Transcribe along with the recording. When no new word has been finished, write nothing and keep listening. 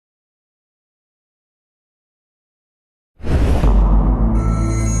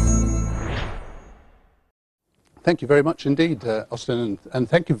Thank you very much indeed, Austin, and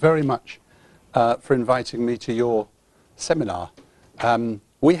thank you very much for inviting me to your seminar.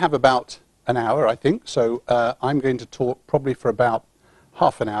 We have about an hour, I think, so I'm going to talk probably for about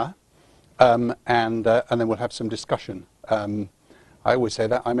half an hour, and then we'll have some discussion. I always say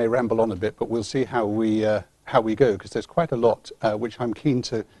that I may ramble on a bit, but we'll see how we go, because there's quite a lot which I'm keen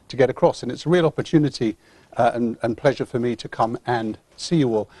to get across, and it's a real opportunity and pleasure for me to come and see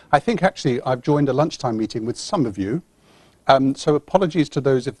you all. I think actually I've joined a lunchtime meeting with some of you, so apologies to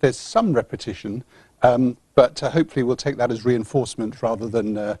those if there's some repetition, but hopefully we'll take that as reinforcement rather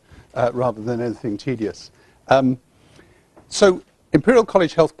than anything tedious. So Imperial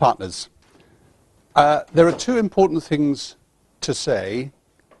College Health Partners. There are two important things to say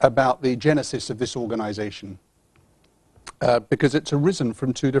about the genesis of this organization, because it's arisen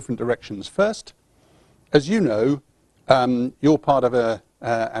from two different directions. First, as you know, you're part of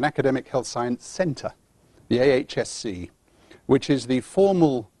an academic health science center, the AHSC, which is the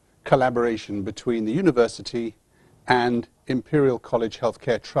formal collaboration between the university and Imperial College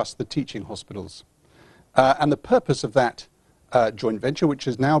Healthcare Trust, the teaching hospitals. And the purpose of that joint venture, which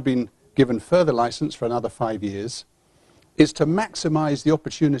has now been given further license for another 5 years, is to maximize the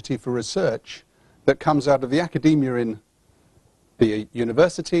opportunity for research that comes out of the academia in the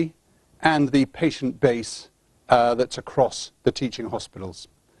university and the patient base that's across the teaching hospitals.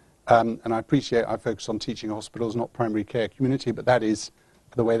 And I appreciate I focus on teaching hospitals, not primary care community, but that is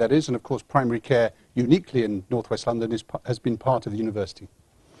the way that is. And of course, primary care uniquely in Northwest London has been part of the university.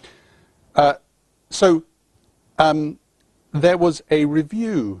 So there was a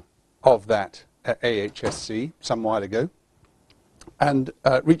review of that at AHSC some while ago, and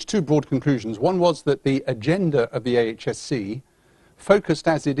reached two broad conclusions. One was that the agenda of the AHSC, focused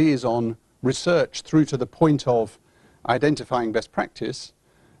as it is on research through to the point of identifying best practice,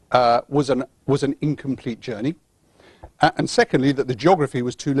 was an incomplete journey. And secondly, that the geography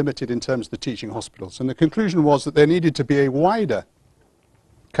was too limited in terms of the teaching hospitals. And the conclusion was that there needed to be a wider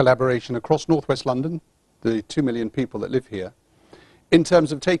collaboration across Northwest London, the 2 million people that live here, in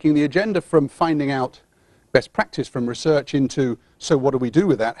terms of taking the agenda from finding out best practice from research into, so what do we do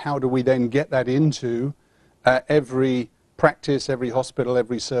with that? How do we then get that into every practice, every hospital,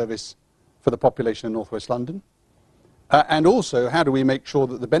 every service for the population in Northwest London? And also, how do we make sure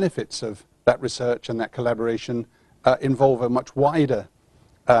that the benefits of that research and that collaboration involve a much wider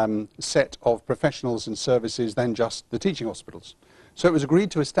set of professionals and services than just the teaching hospitals? So it was agreed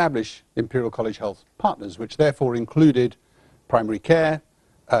to establish Imperial College Health Partners, which therefore included primary care,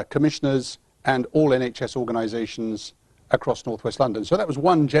 commissioners, and all NHS organizations across Northwest London. So that was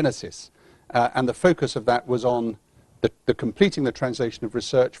one genesis, and the focus of that was on the completing the translation of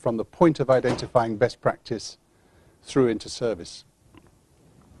research from the point of identifying best practice through into service.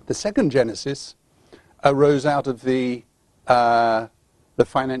 The second genesis arose out of the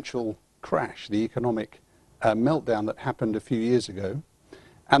financial crash, the economic meltdown that happened a few years ago,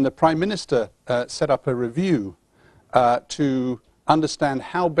 and the Prime Minister set up a review to understand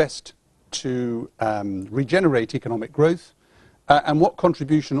how best to regenerate economic growth and what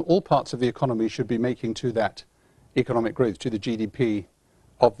contribution all parts of the economy should be making to that economic growth, to the GDP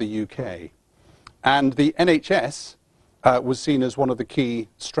of the UK. And the NHS was seen as one of the key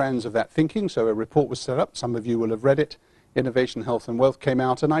strands of that thinking, so a report was set up. Some of you will have read it. Innovation, Health and Wealth came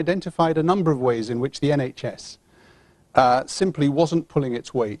out and identified a number of ways in which the NHS simply wasn't pulling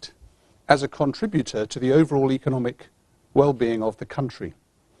its weight as a contributor to the overall economic well-being of the country.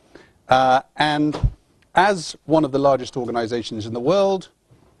 And as one of the largest organizations in the world,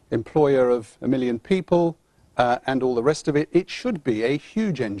 employer of 1 million people, and all the rest of it, it should be a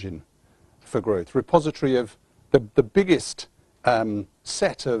huge engine for growth, repository of the biggest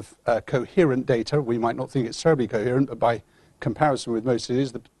set of coherent data. We might not think it's terribly coherent, but by comparison with most, it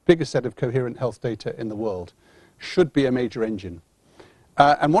is the biggest set of coherent health data in the world. Should be a major engine.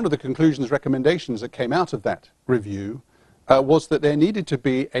 And one of the conclusions, recommendations that came out of that review was that there needed to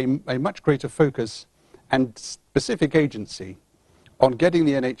be a much greater focus and specific agency on getting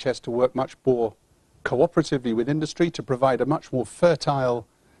the NHS to work much more cooperatively with industry to provide a much more fertile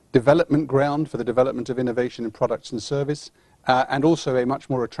development ground for the development of innovation in products and service, and also a much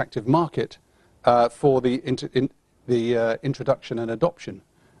more attractive market for the introduction and adoption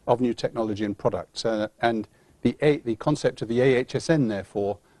of new technology and products. And the concept of the AHSN,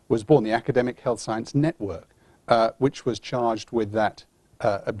 therefore, was born, the Academic Health Science Network, which was charged with that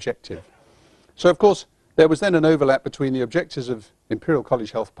objective. So, of course, there was then an overlap between the objectives of Imperial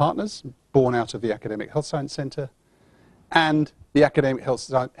College Health Partners, born out of the Academic Health Science Centre, and the Academic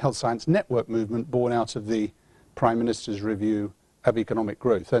Health Science Network movement, born out of the Prime Minister's review of economic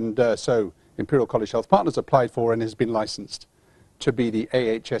growth. And so Imperial College Health Partners, applied for and has been licensed to be the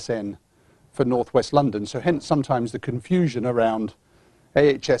AHSN for North West London. So hence sometimes the confusion around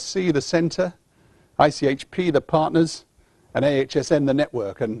AHSC, the centre, ICHP, the partners, and AHSN, the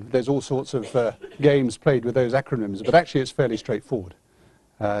network. And there's all sorts of games played with those acronyms, but actually it's fairly straightforward.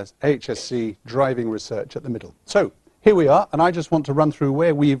 AHSC, driving research at the middle. So here we are, and I just want to run through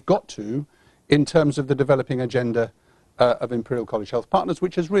where we've got to in terms of the developing agenda of Imperial College Health Partners,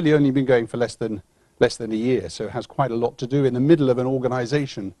 which has really only been going for less than a year, so it has quite a lot to do in the middle of an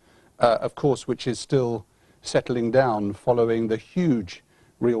organisation, of course, which is still settling down following the huge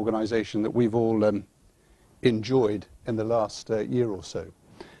reorganisation that we've all enjoyed in the last year or so.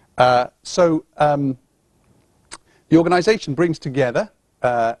 The organisation brings together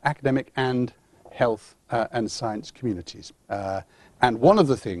academic and health and science communities. And one of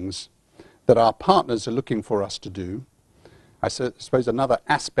the things that our partners are looking for us to do, I suppose another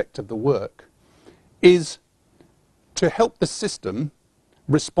aspect of the work, is to help the system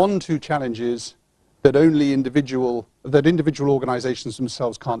respond to challenges that individual organisations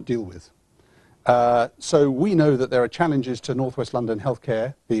themselves can't deal with. So we know that there are challenges to North West London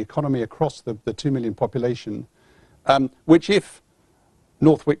healthcare, the economy across the 2 million population, which if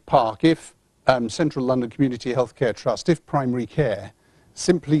Northwick Park, if Central London Community Healthcare Trust, if Primary Care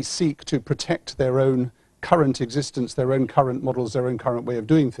simply seek to protect their own current existence, their own current models, their own current way of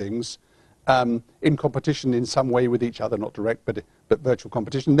doing things, in competition in some way with each other, not direct, but virtual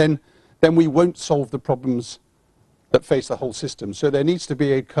competition, then we won't solve the problems that face the whole system. So there needs to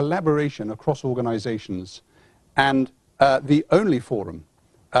be a collaboration across organisations, and the only forum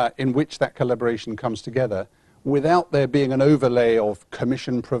in which that collaboration comes together without there being an overlay of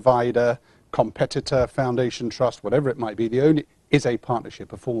commission provider, competitor, foundation, trust, whatever it might be, the only is a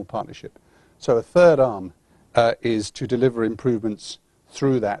partnership, a formal partnership. So a third arm is to deliver improvements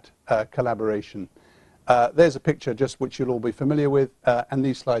through that collaboration. There's a picture just which you'll all be familiar with, and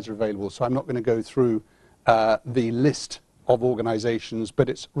these slides are available, so I'm not going to go through the list of organisations, but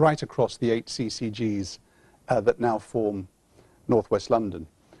it's right across the 8 CCGs that now form North West London.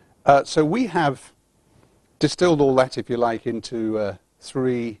 So we have distilled all that, if you like, into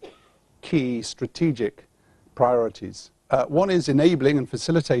 3 key strategic priorities. One is enabling and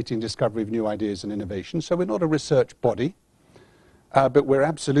facilitating discovery of new ideas and innovation. So we're not a research body, but we're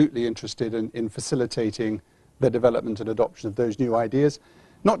absolutely interested in facilitating the development and adoption of those new ideas,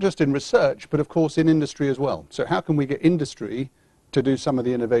 not just in research, but of course in industry as well. So how can we get industry to do some of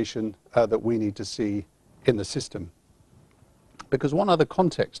the innovation that we need to see in the system? Because one other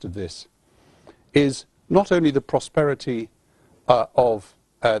context of this is not only the prosperity of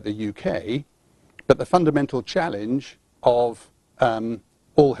the UK, but the fundamental challenge of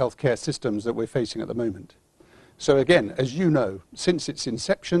all healthcare systems that we're facing at the moment. So again, as you know, since its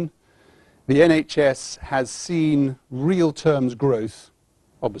inception, the NHS has seen real terms growth,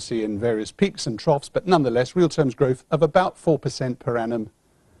 obviously in various peaks and troughs, but nonetheless real terms growth of about 4% per annum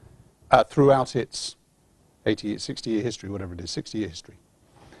throughout its 60-year history, whatever it is, 60-year history.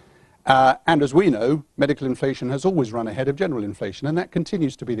 And as we know, medical inflation has always run ahead of general inflation, and that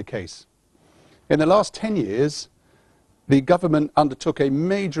continues to be the case. In the last 10 years, the government undertook a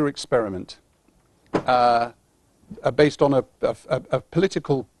major experiment based on a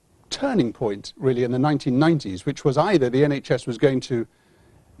political turning point, really, in the 1990s, which was either the NHS was going to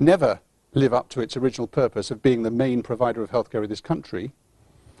never live up to its original purpose of being the main provider of healthcare in this country,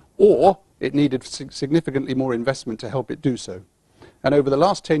 or it needed significantly more investment to help it do so. And over the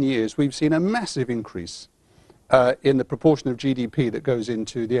last 10 years, we've seen a massive increase in the proportion of GDP that goes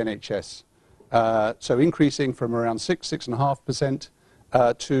into the NHS. So increasing from around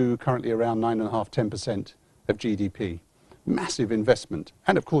 6.5% to currently around 9.5%, 10% of GDP. Massive investment.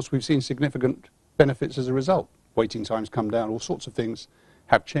 And of course, we've seen significant benefits as a result. Waiting times come down, all sorts of things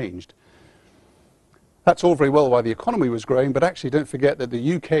have changed. That's all very well while the economy was growing, but actually don't forget that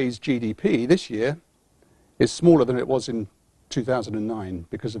the UK's GDP this year is smaller than it was in 2009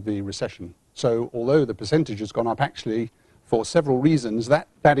 because of the recession. So although the percentage has gone up, actually, for several reasons, that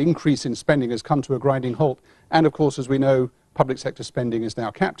increase in spending has come to a grinding halt. And of course, as we know, public sector spending is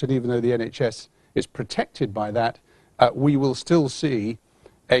now capped, and even though the NHS is protected by that, we will still see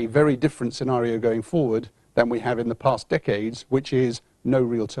a very different scenario going forward than we have in the past decades, which is no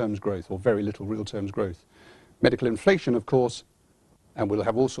real terms growth, or very little real terms growth. Medical inflation, of course, and we'll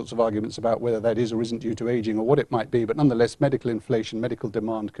have all sorts of arguments about whether that is or isn't due to aging or what it might be, but nonetheless, medical inflation, medical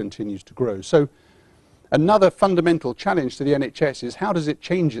demand continues to grow. So another fundamental challenge to the NHS is how does it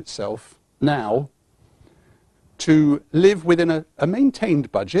change itself now to live within a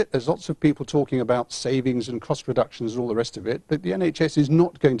maintained budget. There's lots of people talking about savings and cost reductions and all the rest of it, but the NHS is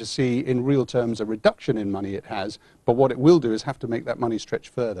not going to see in real terms a reduction in money it has, but what it will do is have to make that money stretch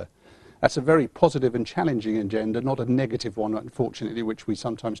further. That's a very positive and challenging agenda, not a negative one, unfortunately, which we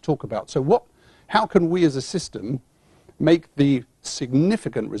sometimes talk about. So how can we as a system make the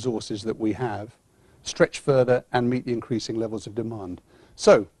significant resources that we have stretch further and meet the increasing levels of demand?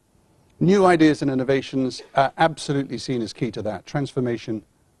 So, new ideas and innovations are absolutely seen as key to that. Transformation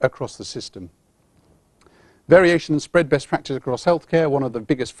across the system. Variation and spread best practice across healthcare, one of the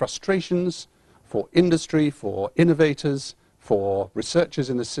biggest frustrations for industry, for innovators, for researchers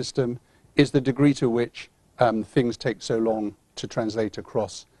in the system, is the degree to which things take so long to translate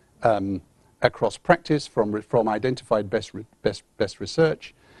across practice from identified best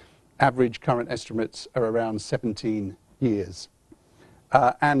research. Average current estimates are around 17 years.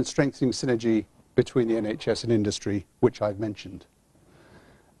 And strengthening synergy between the NHS and industry, which I've mentioned.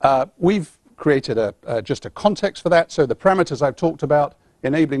 We've created just a context for that. So the parameters I've talked about,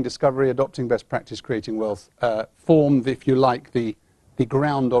 enabling discovery, adopting best practice, creating wealth, form, if you like, the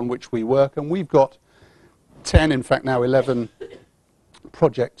ground on which we work. And we've got 10, in fact now 11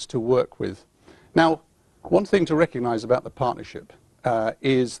 projects to work with. Now, one thing to recognize about the partnership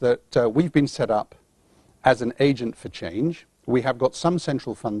is that we've been set up as an agent for change. We have got some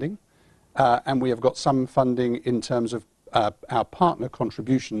central funding, and we have got some funding in terms of our partner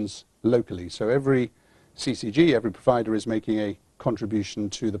contributions locally. So every CCG, every provider is making a contribution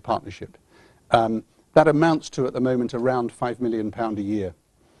to the partnership. That amounts to, at the moment, around £5 million a year.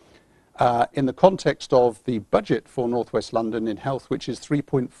 In the context of the budget for North West London in health, which is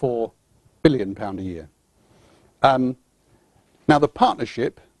 £3.4 billion a year. Now, the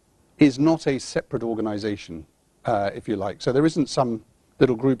partnership is not a separate organisation, if you like. So there isn't some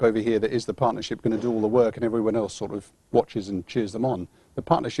little group over here that is the partnership going to do all the work and everyone else sort of watches and cheers them on. The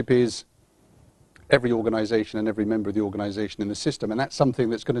partnership is every organisation and every member of the organisation in the system, and that's something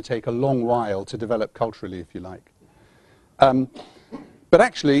that's going to take a long while to develop culturally, if you like. But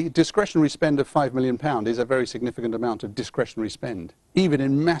actually, discretionary spend of £5 million is a very significant amount of discretionary spend. Even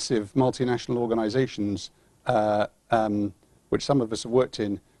in massive multinational organisations, which some of us have worked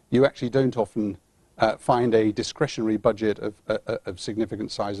in, you actually don't often find a discretionary budget of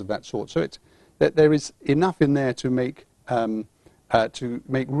significant size of that sort. So there is enough in there to make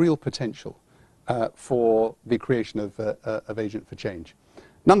real potential for the creation of Agent for Change.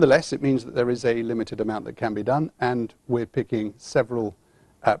 Nonetheless, it means that there is a limited amount that can be done, and we're picking several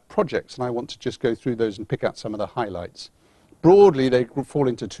projects, and I want to just go through those and pick out some of the highlights. Broadly, they fall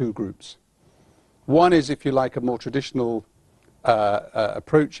into two groups. One is, if you like, a more traditional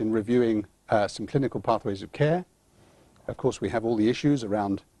approach in reviewing some clinical pathways of care. Of course, we have all the issues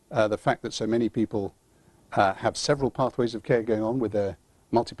around the fact that so many people have several pathways of care going on with their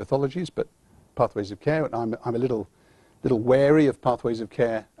multi-pathologies, but pathways of care, and I'm a little wary of pathways of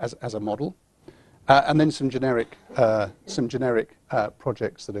care as a model. And then some generic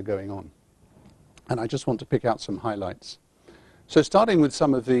projects that are going on. And I just want to pick out some highlights. So starting with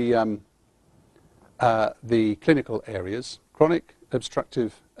some of the clinical areas, chronic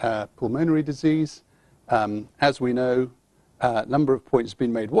obstructive pulmonary disease. As we know, a number of points have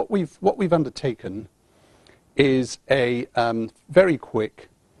been made. What we've undertaken is a very quick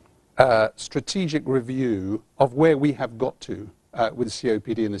strategic review of where we have got to with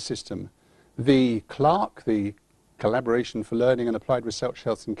COPD in the system. The CLARC, the Collaboration for Learning and Applied Research,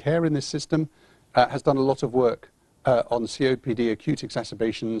 Health and Care in this system, has done a lot of work on COPD acute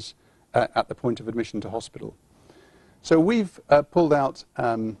exacerbations at the point of admission to hospital. So we've pulled out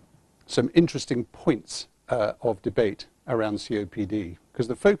some interesting points of debate around COPD, because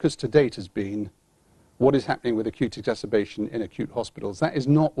the focus to date has been what is happening with acute exacerbation in acute hospitals. That is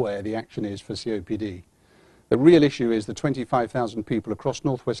not where the action is for COPD. The real issue is the 25,000 people across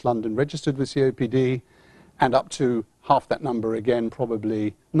North West London registered with COPD, and up to half that number again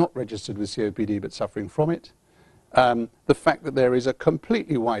probably not registered with COPD but suffering from it. The fact that there is a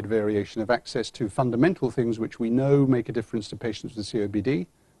completely wide variation of access to fundamental things which we know make a difference to patients with COPD,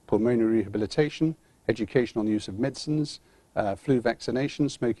 pulmonary rehabilitation, education on the use of medicines, flu vaccination,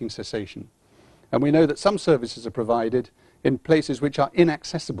 smoking cessation. And we know that some services are provided in places which are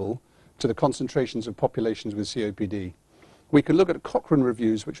inaccessible to the concentrations of populations with COPD. We can look at Cochrane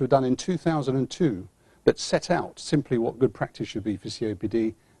reviews which were done in 2002 that set out simply what good practice should be for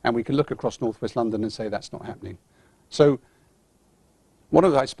COPD, and we can look across North West London and say that's not happening. So one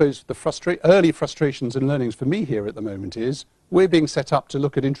of, I suppose, the early frustrations and learnings for me here at the moment is we're being set up to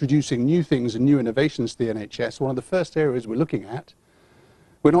look at introducing new things and new innovations to the NHS. One of the first areas we're looking at,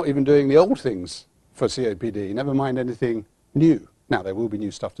 we're not even doing the old things for COPD, never mind anything new. Now, there will be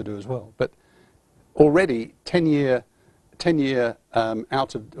new stuff to do as well, but already 10-year not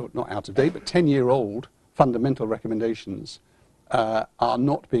out of date, but 10-year-old fundamental recommendations are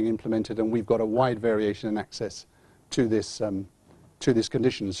not being implemented, and we've got a wide variation in access to this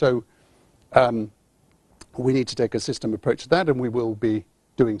condition. So we need to take a system approach to that, and we will be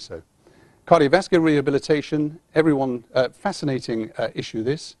doing so. Cardiovascular rehabilitation, everyone, fascinating issue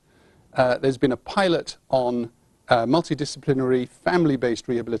this. There's been a pilot on multidisciplinary, family-based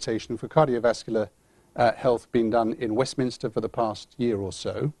rehabilitation for cardiovascular health being done in Westminster for the past year or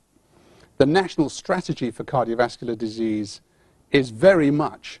so. The national strategy for cardiovascular disease is very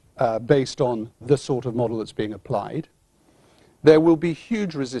much based on the sort of model that's being applied. There will be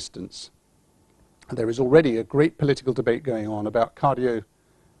huge resistance. There is already a great political debate going on about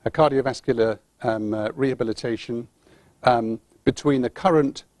cardiovascular rehabilitation between the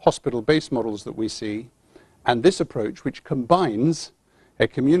current hospital-based models that we see and this approach, which combines a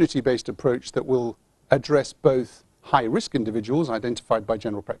community-based approach that will address both high-risk individuals identified by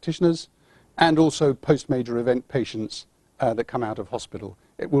general practitioners and also post-major event patients that come out of hospital.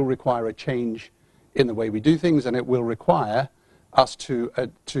 It will require a change in the way we do things, and it will require us to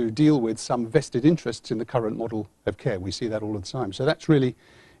deal with some vested interests in the current model of care. We see that all the time. So that's really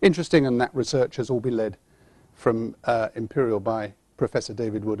interesting, and that research has all been led from Imperial by Professor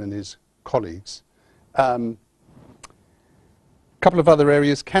David Wood and his colleagues. A couple of other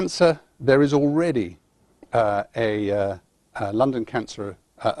areas. Cancer, there is already a London Cancer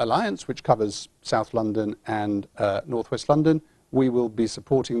Alliance, which covers South London and Northwest London. We will be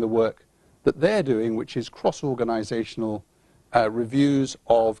supporting the work that they're doing, which is cross-organizational reviews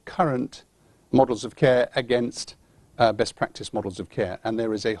of current models of care against best practice models of care. And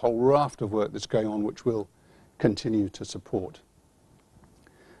there is a whole raft of work that's going on which we'll continue to support.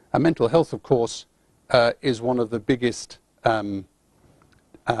 Mental health, of course, is one of the biggest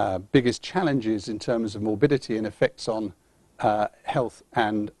challenges in terms of morbidity and effects on health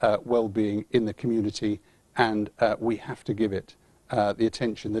and well-being in the community, and we have to give it the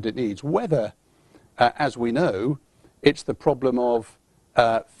attention that it needs. Whether, as we know, it's the problem of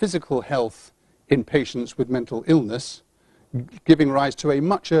physical health in patients with mental illness, giving rise to a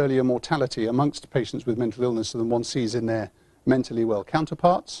much earlier mortality amongst patients with mental illness than one sees in their mentally well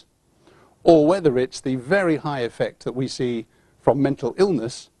counterparts, or whether it's the very high effect that we see from mental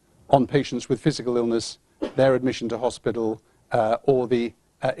illness on patients with physical illness, their admission to hospital, or the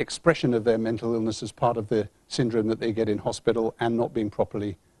expression of their mental illness as part of the syndrome that they get in hospital and not being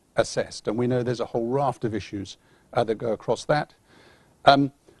properly assessed. And we know there's a whole raft of issues that go across that.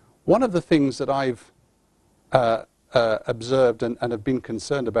 One of the things that I've observed and have been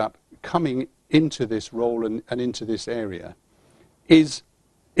concerned about coming into this role and into this area is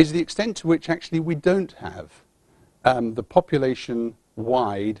the extent to which actually we don't have the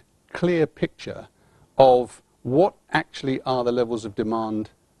population-wide clear picture of what actually are the levels of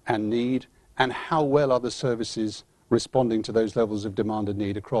demand and need, and how well are the services responding to those levels of demand and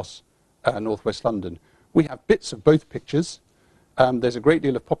need across Northwest London. We have bits of both pictures. There's a great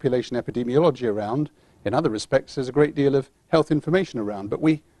deal of population epidemiology around. In other respects, there's a great deal of health information around, but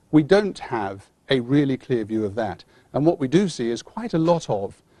we don't have a really clear view of that. And what we do see is quite a lot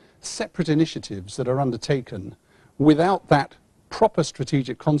of separate initiatives that are undertaken without that proper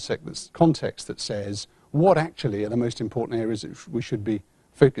strategic context that says what actually are the most important areas that we should be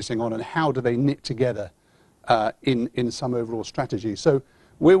focusing on, and how do they knit together in some overall strategy. So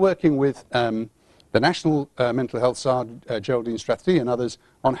we're working with the National Mental Health SARD, Geraldine Strathty and others,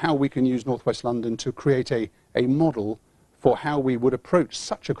 on how we can use Northwest London to create a model for how we would approach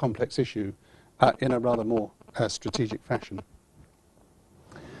such a complex issue in a rather more strategic fashion.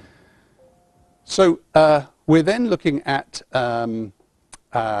 So we're then looking at some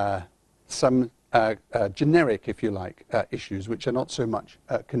generic, if you like, issues which are not so much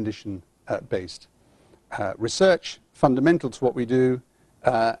condition-based. Research, fundamental to what we do,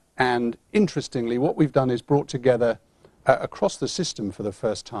 and interestingly, what we've done is brought together across the system for the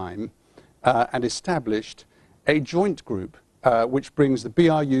first time and established a joint group which brings the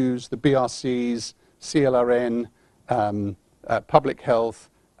BRUs, the BRCs, CLRN, public health,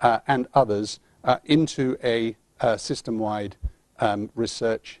 and others into a system-wide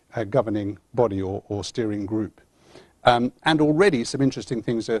research governing body or steering group. And already some interesting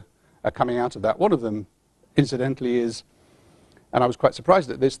things are coming out of that. One of them, incidentally, is, and I was quite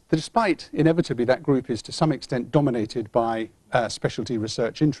surprised at this, despite inevitably that group is to some extent dominated by specialty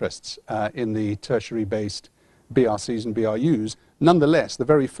research interests in the tertiary-based BRCs and BRUs, nonetheless, the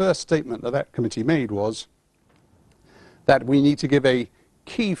very first statement that committee made was that we need to give a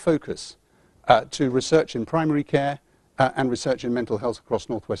key focus to research in primary care and research in mental health across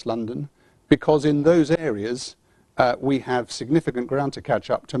northwest London, because in those areas we have significant ground to catch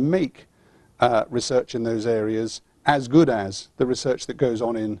up to make research in those areas as good as the research that goes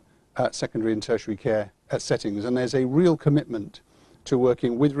on in secondary and tertiary care settings. And there's a real commitment to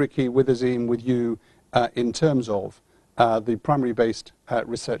working with Ricky, with Azim, with you in terms of the primary-based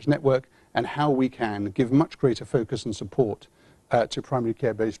research network and how we can give much greater focus and support to primary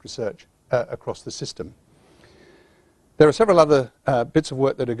care-based research across the system. There are several other bits of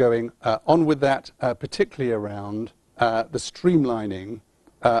work that are going on with that, particularly around the streamlining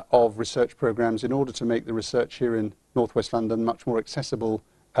of research programs in order to make the research here in northwest London much more accessible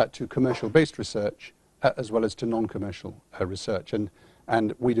to commercial-based research as well as to non-commercial research.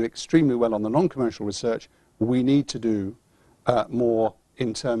 And we do extremely well on the non-commercial research. We need to do more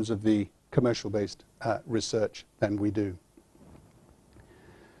in terms of the commercial-based research than we do.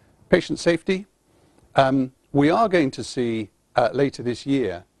 Patient safety. We are going to see later this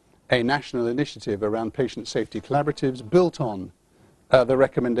year a national initiative around patient safety collaboratives built on the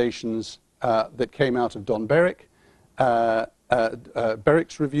recommendations that came out of Don Berwick,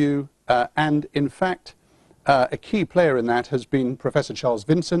 Berwick's review, and in fact a key player in that has been Professor Charles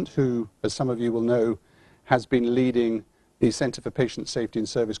Vincent, who, as some of you will know, has been leading the Centre for Patient Safety and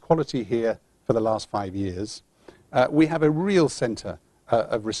Service Quality here for the last 5 years. We have a real centre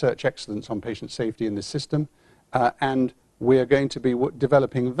of research excellence on patient safety in this system, and we are going to be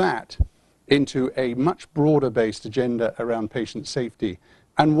developing that into a much broader based agenda around patient safety,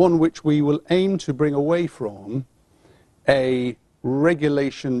 and one which we will aim to bring away from a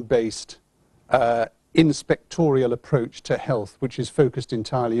regulation-based inspectorial approach to health, which is focused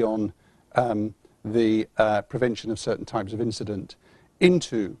entirely on the prevention of certain types of incident,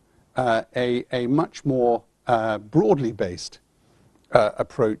 into a much more broadly based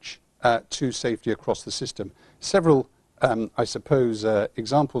approach to safety across the system. Several, I suppose,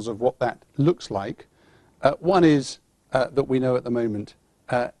 examples of what that looks like. One is that we know at the moment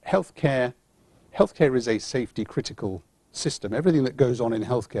healthcare is a safety critical system. Everything that goes on in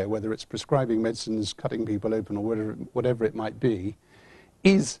healthcare, whether it's prescribing medicines, cutting people open, or whatever it might be,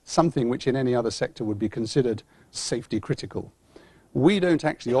 is something which in any other sector would be considered safety critical. We don't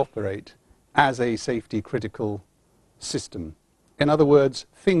actually operate as a safety critical system. In other words,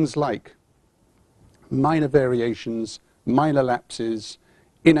 things like minor variations, minor lapses,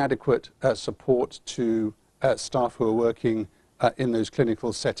 inadequate support to staff who are working in those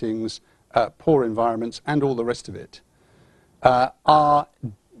clinical settings, poor environments, and all the rest of it, are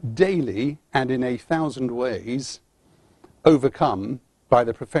daily and in 1,000 ways overcome by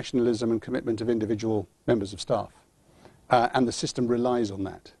the professionalism and commitment of individual members of staff. And the system relies on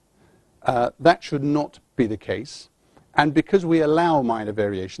that. That should not be the case. And because we allow minor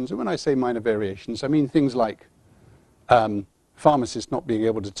variations, and when I say minor variations, I mean things like pharmacists not being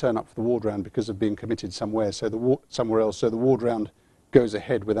able to turn up for the ward round because of being committed somewhere, somewhere else, so the ward round goes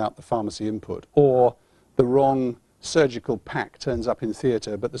ahead without the pharmacy input, or the wrong surgical pack turns up in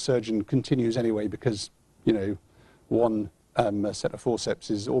theatre, but the surgeon continues anyway because, you know, one set of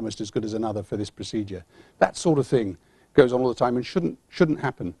forceps is almost as good as another for this procedure. That sort of thing goes on all the time and shouldn't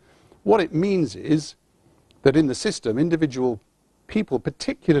happen. What it means is that in the system, individual people,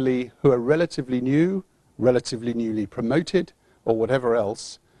 particularly who are relatively new, relatively newly promoted, or whatever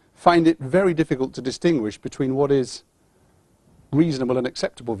else, find it very difficult to distinguish between what is reasonable and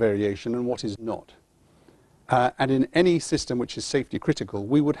acceptable variation and what is not. And in any system which is safety critical,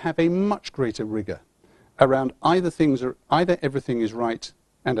 we would have a much greater rigor around either everything is right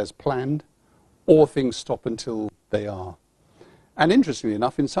and as planned, or things stop until they are. And interestingly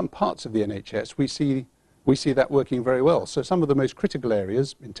enough, in some parts of the NHS, we see that working very well. So some of the most critical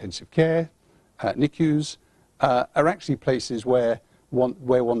areas, intensive care, NICUs, are actually places where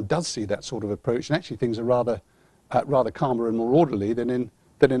one does see that sort of approach, and actually things are rather calmer and more orderly than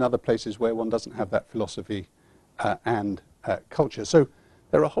in other places where one doesn't have that philosophy and culture. So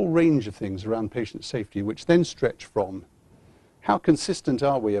there are a whole range of things around patient safety which then stretch from how consistent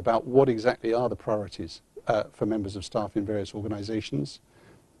are we about what exactly are the priorities for members of staff in various organisations,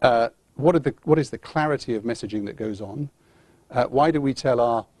 what is the clarity of messaging that goes on, why do we tell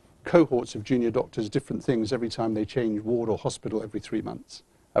our cohorts of junior doctors different things every time they change ward or hospital every 3 months,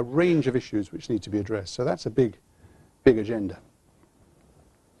 a range of issues which need to be addressed. So that's a big agenda.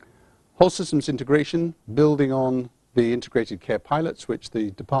 Whole systems integration, building on the integrated care pilots, which the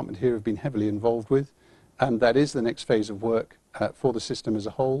department here have been heavily involved with, and that is the next phase of work for the system as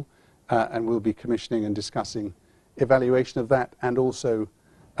a whole, and we'll be commissioning and discussing evaluation of that, and also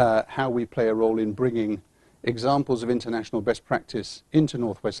how we play a role in bringing examples of international best practice into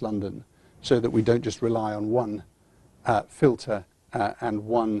northwest London so that we don't just rely on one filter and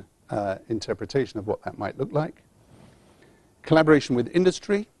one interpretation of what that might look like. Collaboration with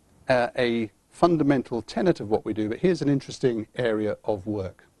industry, a fundamental tenet of what we do, but here's an interesting area of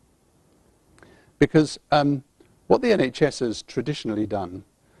work. Because what the NHS has traditionally done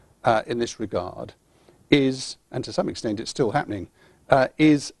in this regard is, and to some extent it's still happening,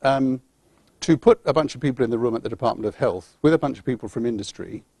 is to put a bunch of people in the room at the Department of Health with a bunch of people from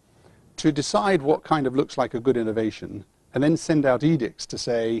industry to decide what kind of looks like a good innovation, and then send out edicts to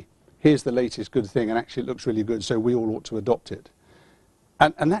say, here's the latest good thing, and actually it looks really good, so we all ought to adopt it.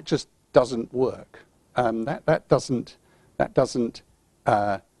 And that just doesn't work. That doesn't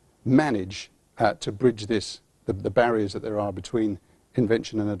manage to bridge the barriers that there are between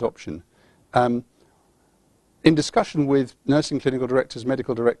invention and adoption. In discussion with nursing clinical directors,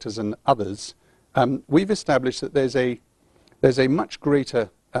 medical directors, and others, we've established that there's a much greater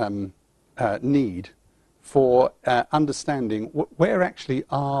need for understanding where actually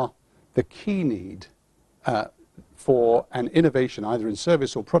are the key need for an innovation, either in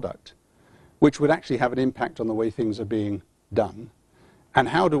service or product, which would actually have an impact on the way things are being done, and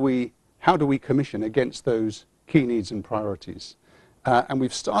how do we commission against those key needs and priorities. And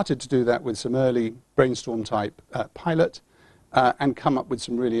we've started to do that with some early brainstorm type pilot and come up with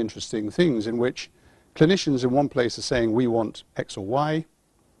some really interesting things in which clinicians in one place are saying we want X or Y,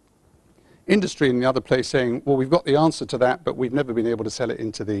 industry in the other place saying, well, we've got the answer to that, but we've never been able to sell it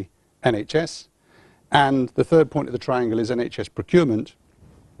into the NHS. And the third point of the triangle is NHS procurement,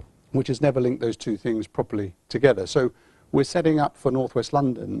 which has never linked those two things properly together. So we're setting up for North West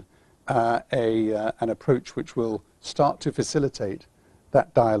London an approach which will start to facilitate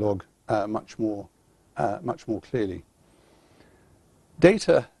that dialogue much more clearly.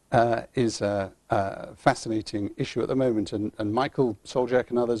 Data is a fascinating issue at the moment, and Michael Soljak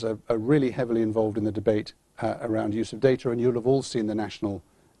and others are really heavily involved in the debate around use of data, and you'll have all seen the national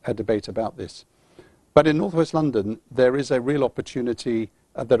debate about this. But in North West London, there is a real opportunity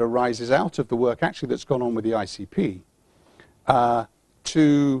that arises out of the work actually that's gone on with the ICP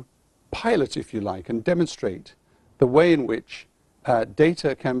to pilot, if you like, and demonstrate the way in which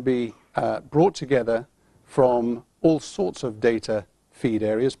data can be brought together from all sorts of data feed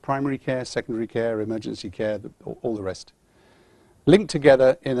areas, primary care, secondary care, emergency care, all the rest, linked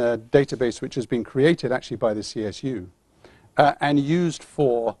together in a database which has been created actually by the CSU and used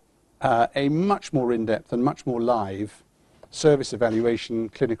for a much more in-depth and much more live service evaluation,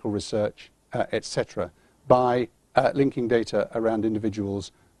 clinical research, etc., by linking data around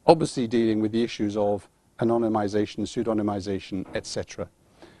individuals, obviously dealing with the issues of anonymization, pseudonymization, etc.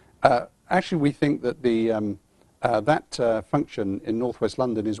 Actually, we think that that function in North West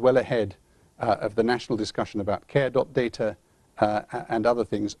London is well ahead of the national discussion about care.data and other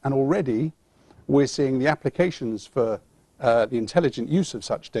things. And already we're seeing the applications for the intelligent use of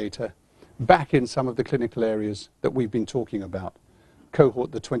such data back in some of the clinical areas that we've been talking about.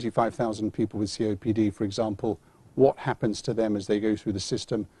 Cohort, the 25,000 people with COPD, for example, what happens to them as they go through the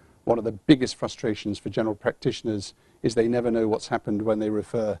system? One of the biggest frustrations for general practitioners is they never know what's happened when they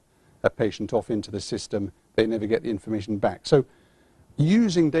refer a patient off into the system. They never get the information back. So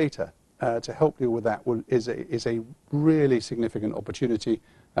using data to help deal with that is a really significant opportunity.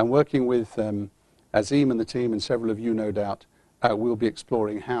 And working with Azim and the team, and several of you no doubt, we'll be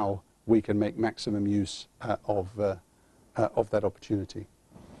exploring how we can make maximum use of that opportunity.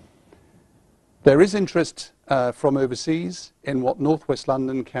 There is interest from overseas in what North West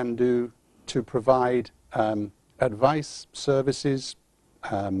London can do to provide advice, services,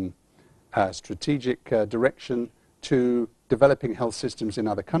 strategic direction to developing health systems in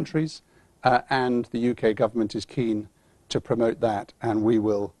other countries, and the UK government is keen to promote that, and we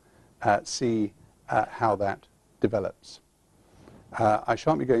will see how that develops. I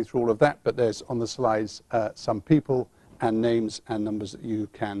shan't be going through all of that, but there's on the slides some people and names and numbers that you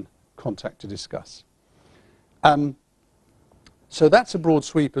can contact to discuss. So that's a broad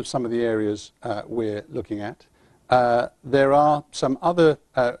sweep of some of the areas we're looking at. There are some other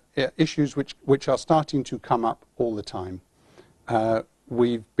issues which are starting to come up all the time.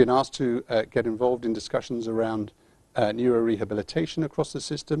 We've been asked to get involved in discussions around neurorehabilitation across the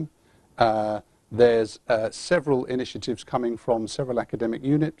system. There's several initiatives coming from several academic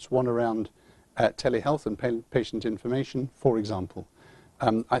units, one around telehealth and patient information, for example.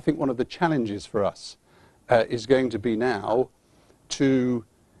 I think one of the challenges for us is going to be now to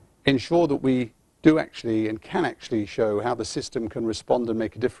ensure that we do actually and can actually show how the system can respond and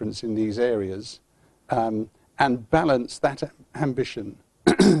make a difference in these areas, and balance that ambition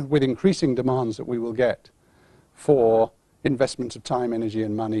with increasing demands that we will get for investment of time, energy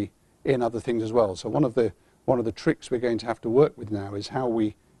and money in other things as well. So one of the tricks we're going to have to work with now is how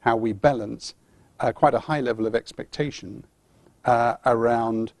we balance quite a high level of expectation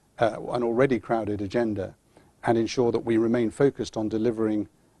around an already crowded agenda, and ensure that we remain focused on delivering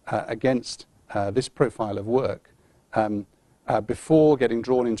against this profile of work before getting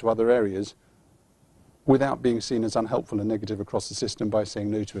drawn into other areas, without being seen as unhelpful and negative across the system by saying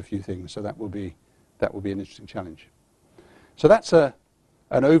no to a few things. So that will be an interesting challenge. So that's an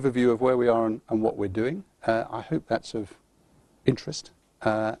overview of where we are and what we're doing. I hope that's of interest,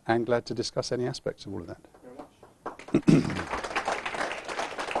 and glad to discuss any aspects of all of that. Thank you very much.